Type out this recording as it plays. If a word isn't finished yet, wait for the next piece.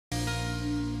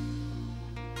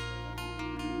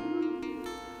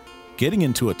Getting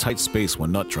into a tight space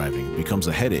when nut driving becomes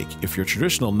a headache if your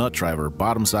traditional nut driver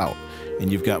bottoms out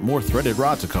and you've got more threaded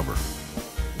rod to cover.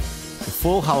 The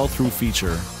full hollow-through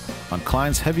feature on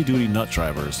Klein's heavy-duty nut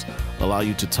drivers allow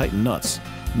you to tighten nuts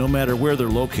no matter where they're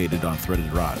located on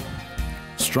threaded rod.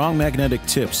 Strong magnetic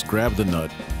tips grab the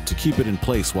nut to keep it in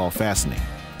place while fastening.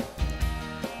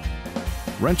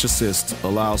 Wrench assist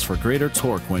allows for greater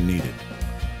torque when needed.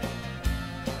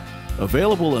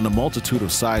 Available in a multitude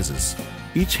of sizes,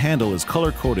 each handle is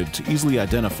color-coded to easily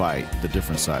identify the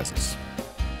different sizes.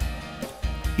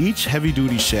 Each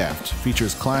heavy-duty shaft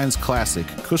features Klein's classic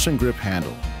cushion grip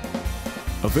handle,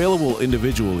 available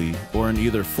individually or in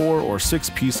either 4 or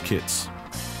 6-piece kits.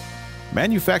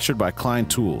 Manufactured by Klein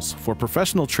Tools for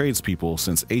professional tradespeople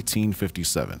since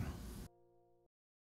 1857.